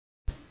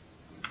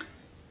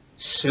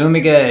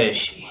Sumi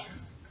Gaeshi.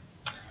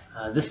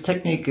 This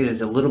technique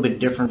is a little bit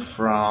different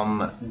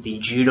from the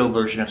judo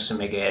version of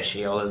Sumi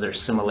Gaeshi, although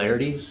there's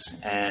similarities,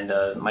 and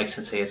Mike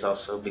Sensei has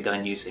also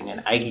begun using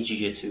an Aiki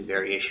Jiu-Jitsu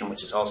variation,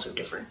 which is also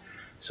different.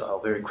 So I'll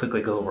very quickly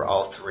go over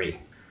all three.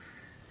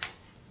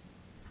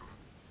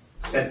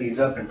 Set these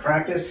up in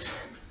practice.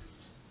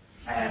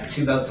 I have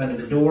two belts under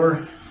the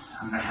door.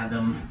 I'm going to have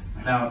them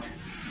about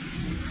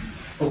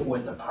foot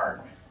width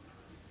apart.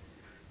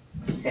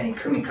 Standing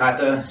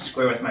kumikata,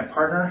 square with my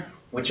partner.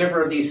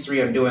 Whichever of these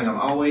three I'm doing, I'm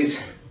always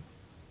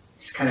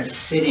just kind of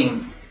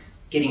sitting,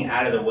 getting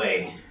out of the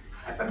way.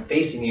 If I'm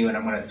facing you and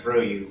I'm going to throw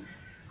you,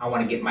 I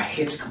want to get my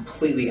hips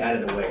completely out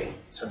of the way.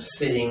 So I'm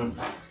sitting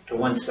to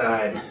one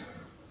side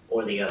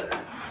or the other.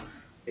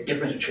 The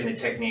difference between the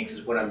techniques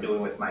is what I'm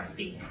doing with my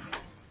feet.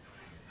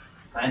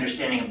 My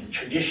understanding of the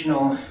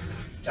traditional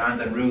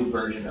Danzan-ryu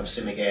version of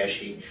Sumi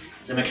Gaeshi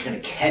is I'm actually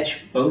going to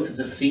catch both of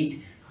the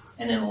feet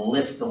and then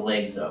lift the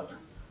legs up.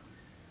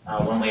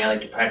 One way I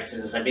like to practice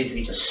this is I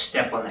basically just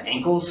step on the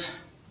ankles,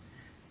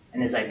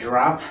 and as I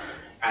drop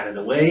out of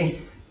the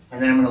way,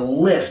 and then I'm going to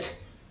lift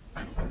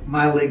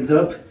my legs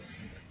up.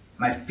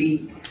 My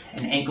feet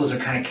and ankles are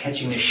kind of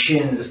catching the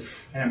shins,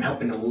 and I'm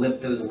helping to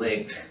lift those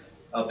legs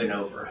up and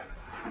over.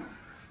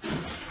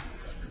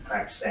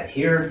 Practice that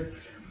here.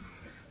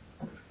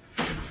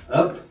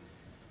 Up,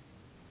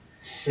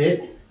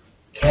 sit,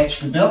 catch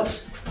the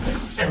belts,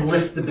 and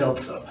lift the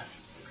belts up.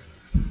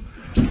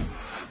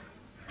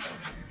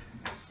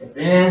 Step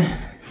in,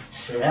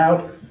 sit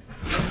out,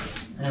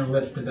 and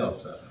lift the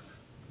belts up.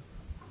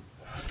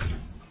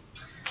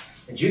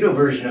 The judo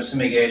version of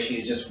Sumi Gaeshi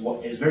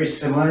is very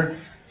similar,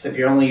 except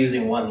you're only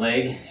using one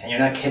leg, and you're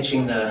not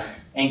catching the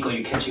ankle,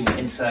 you're catching the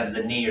inside of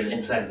the knee or the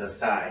inside of the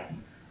thigh.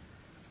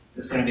 So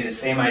it's going to be the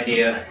same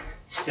idea,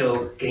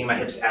 still getting my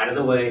hips out of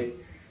the way.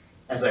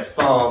 As I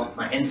fall,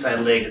 my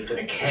inside leg is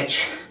going to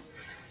catch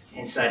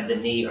inside the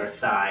knee or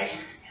thigh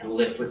and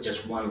lift with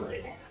just one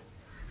leg.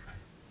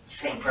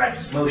 Same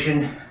practice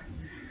motion.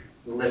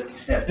 Lift,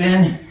 step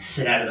in,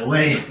 sit out of the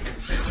way.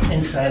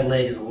 Inside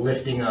leg is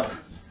lifting up.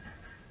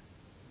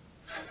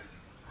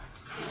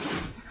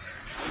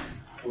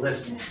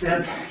 Lift and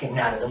step, getting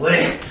out of the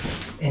way.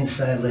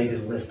 Inside leg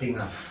is lifting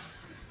up.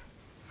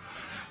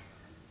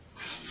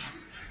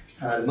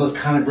 The most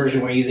common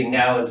version we're using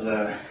now is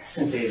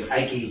Sensei's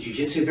Aiki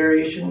Jiu-Jitsu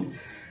variation,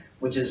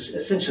 which is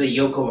essentially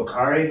Yoko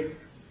Akare.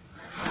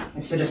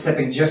 Instead of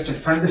stepping just in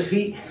front of the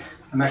feet,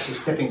 I'm actually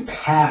stepping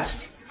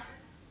past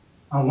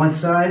on one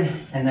side,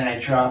 and then I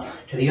drop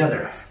to the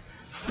other.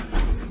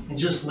 And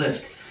just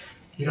lift.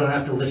 You don't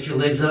have to lift your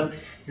legs up,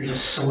 you're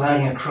just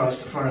sliding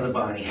across the front of the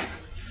body.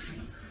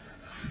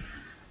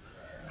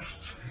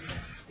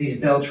 These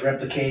belts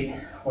replicate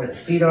where the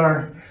feet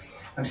are.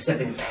 I'm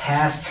stepping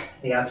past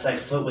the outside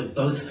foot with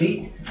both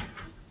feet.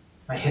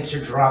 My hips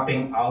are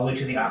dropping all the way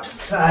to the opposite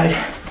side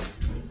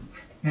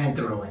and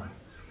throwing.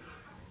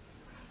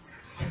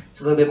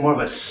 It's a little bit more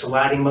of a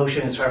sliding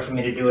motion. It's hard for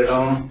me to do at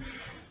home.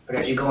 But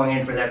as you're going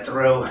in for that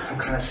throw, I'm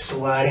kind of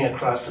sliding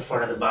across the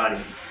front of the body.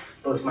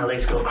 Both my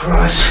legs go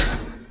across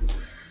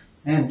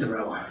and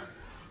throw.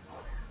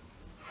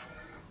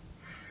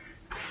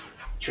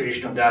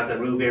 Traditional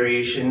Danzan-ryu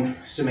variation,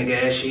 Sumi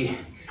Gaeshi,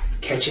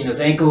 catching those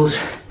ankles,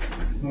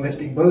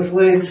 lifting both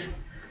legs.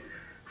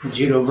 The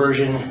judo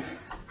version,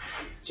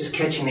 just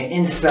catching the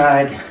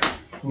inside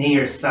knee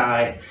or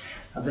thigh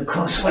of the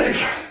close leg,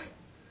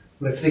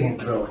 lifting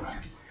and throwing.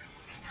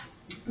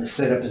 The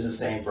setup is the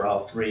same for all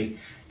three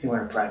if you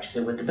want to practice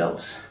it with the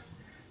belts.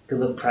 Good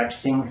luck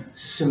practicing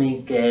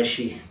Sumi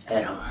Gaeshi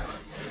at home.